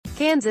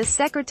Kansas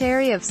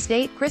Secretary of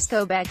State Kris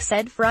Kobach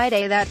said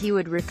Friday that he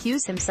would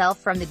recuse himself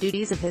from the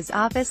duties of his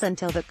office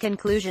until the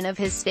conclusion of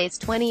his state's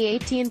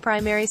 2018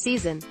 primary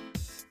season.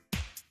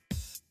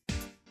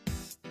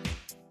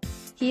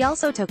 He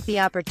also took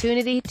the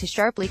opportunity to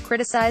sharply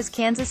criticize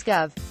Kansas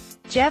Gov.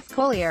 Jeff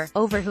Collier,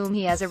 over whom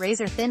he has a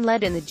razor-thin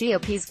lead in the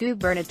GOP's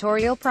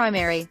gubernatorial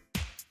primary.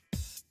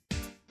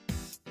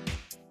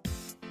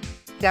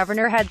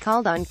 Governor had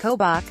called on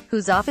Kobach,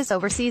 whose office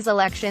oversees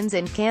elections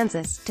in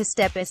Kansas, to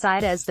step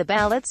aside as the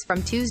ballots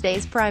from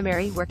Tuesday's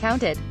primary were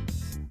counted.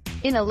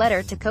 In a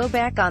letter to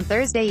Kobach on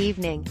Thursday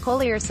evening,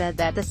 Collier said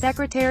that the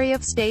Secretary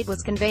of State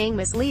was conveying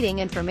misleading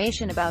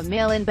information about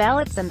mail-in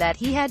ballots and that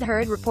he had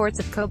heard reports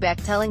of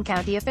Kobach telling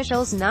county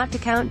officials not to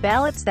count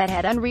ballots that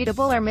had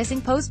unreadable or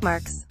missing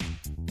postmarks.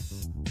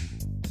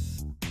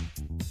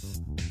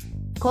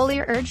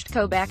 Collier urged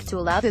Kobach to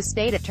allow the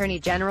state attorney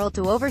general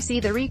to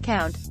oversee the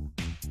recount.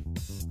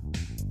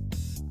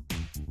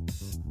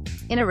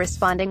 In a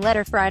responding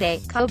letter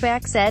Friday,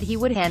 Kobach said he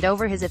would hand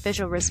over his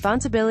official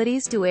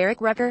responsibilities to Eric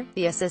Rucker,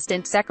 the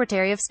Assistant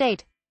Secretary of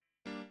State.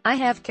 "I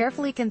have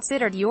carefully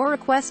considered your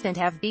request and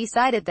have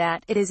decided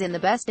that it is in the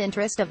best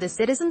interest of the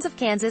citizens of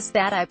Kansas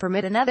that I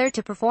permit another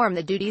to perform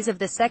the duties of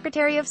the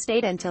Secretary of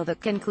State until the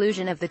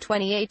conclusion of the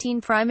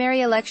 2018 primary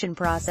election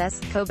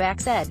process,"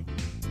 Kobach said.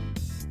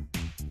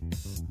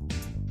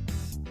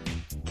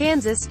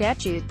 Kansas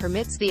statute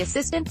permits the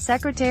Assistant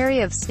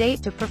Secretary of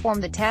State to perform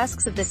the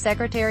tasks of the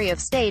Secretary of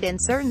State in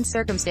certain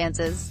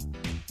circumstances.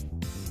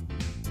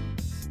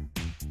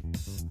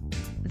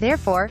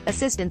 Therefore,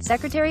 Assistant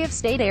Secretary of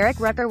State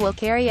Eric Rucker will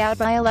carry out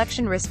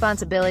by-election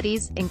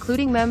responsibilities,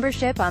 including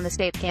membership on the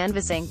State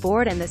Canvassing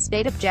Board and the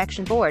State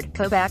Objection Board.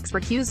 Kobach's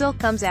recusal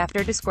comes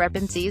after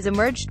discrepancies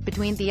emerged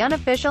between the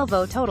unofficial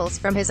vote totals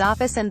from his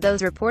office and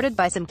those reported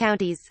by some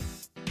counties.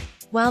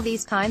 While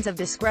these kinds of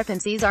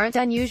discrepancies aren't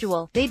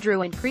unusual, they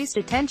drew increased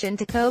attention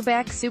to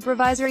Kobach's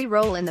supervisory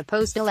role in the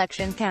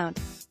post-election count.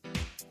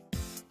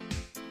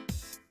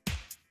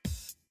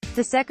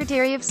 The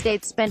Secretary of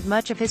State spent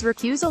much of his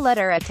recusal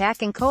letter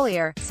attacking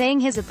Collier, saying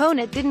his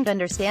opponent didn't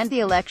understand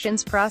the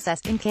elections process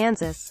in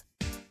Kansas.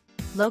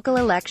 Local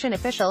election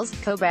officials,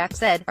 Kobach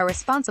said, are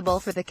responsible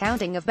for the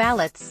counting of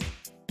ballots.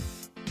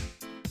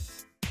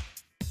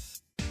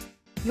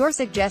 Your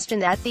suggestion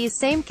that these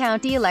same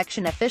county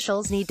election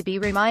officials need to be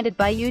reminded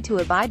by you to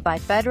abide by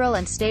federal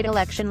and state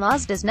election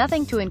laws does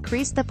nothing to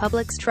increase the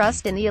public's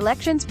trust in the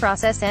elections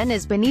process and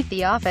is beneath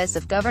the office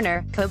of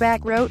governor,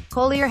 Kobach wrote.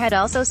 Collier had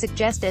also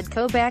suggested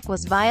Kobach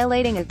was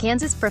violating a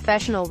Kansas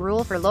professional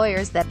rule for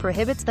lawyers that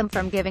prohibits them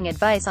from giving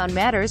advice on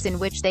matters in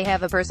which they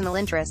have a personal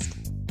interest.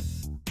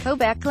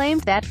 Kobach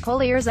claimed that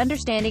Collier's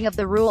understanding of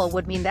the rule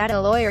would mean that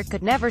a lawyer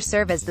could never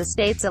serve as the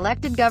state's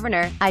elected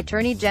governor,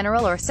 attorney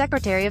general or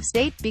secretary of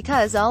state,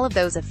 because all of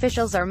those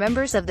officials are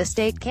members of the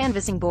State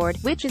Canvassing Board,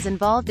 which is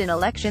involved in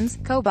elections.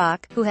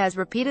 Kobach, who has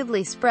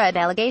repeatedly spread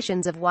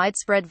allegations of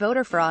widespread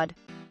voter fraud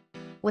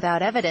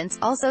without evidence,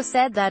 also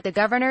said that the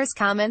governor's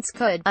comments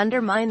could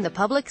undermine the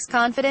public's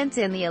confidence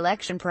in the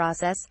election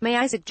process. "May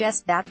I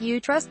suggest that you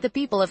trust the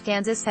people of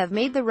Kansas have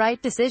made the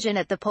right decision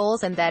at the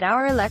polls and that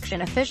our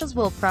election officials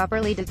will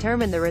properly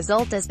determine the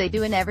result as they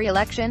do in every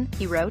election,"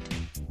 he wrote.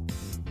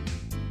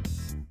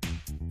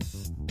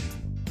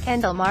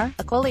 Kendall Marr,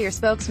 a Collier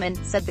spokesman,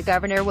 said the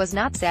governor was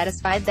not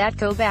satisfied that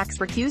Kobach's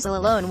recusal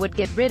alone would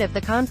get rid of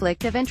the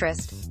conflict of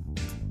interest.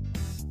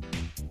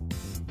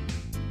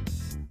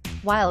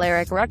 "While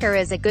Eric Rucker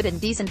is a good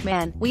and decent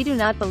man, we do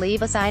not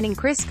believe assigning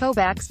Kris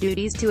Kobach's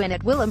duties to an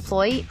at-will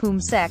employee,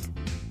 whom Sec.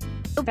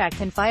 Kobach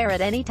can fire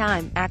at any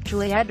time,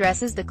 actually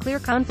addresses the clear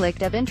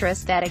conflict of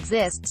interest that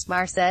exists,"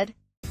 Marr said.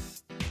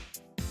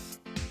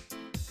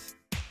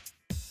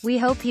 "We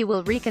hope he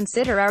will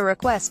reconsider our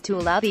request to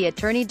allow the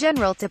Attorney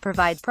General to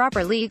provide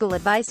proper legal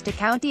advice to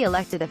county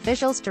elected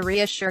officials to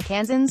reassure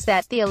Kansans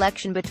that the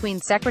election between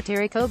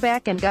Secretary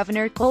Kobach and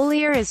Governor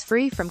Collier is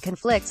free from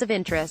conflicts of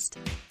interest."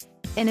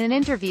 In an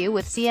interview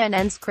with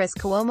CNN's Kris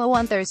Kobach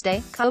on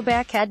Thursday,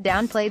 Kobach had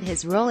downplayed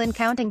his role in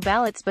counting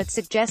ballots but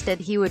suggested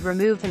he would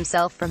remove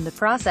himself from the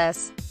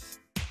process.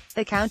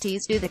 "The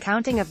counties do the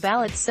counting of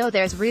ballots, so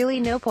there's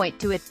really no point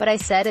to it, but I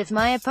said if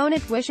my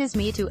opponent wishes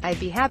me to, I'd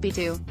be happy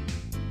to.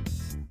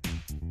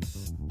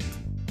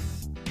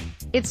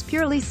 It's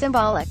purely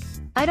symbolic.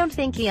 I don't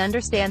think he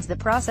understands the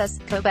process,"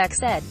 Kobach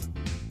said.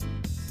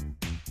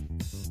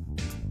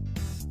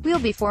 "We'll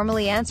be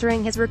formally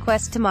answering his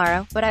request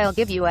tomorrow, but I'll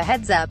give you a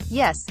heads up.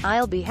 Yes,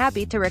 I'll be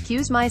happy to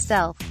recuse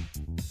myself."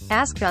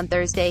 Asked on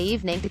Thursday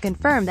evening to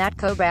confirm that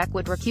Kobach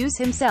would recuse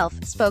himself,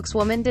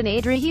 spokeswoman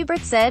Denaidre Hebert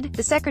said,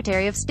 "The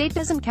Secretary of State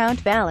doesn't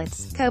count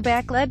ballots."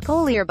 Kobach led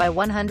Collier by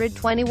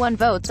 121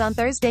 votes on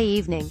Thursday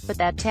evening, but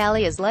that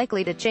tally is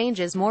likely to change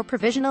as more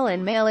provisional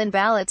and mail-in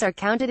ballots are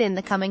counted in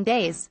the coming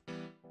days.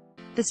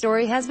 The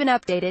story has been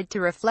updated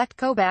to reflect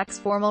Kobach's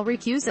formal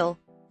recusal.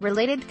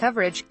 Related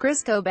coverage: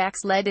 Kris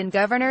Kobach's lead in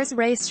governor's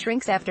race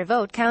shrinks after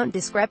vote count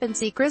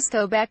discrepancy. Kris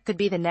Kobach could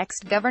be the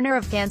next governor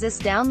of Kansas.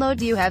 Download.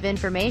 Do you have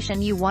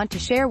information you want to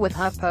share with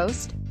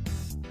HuffPost?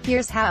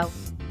 Here's how.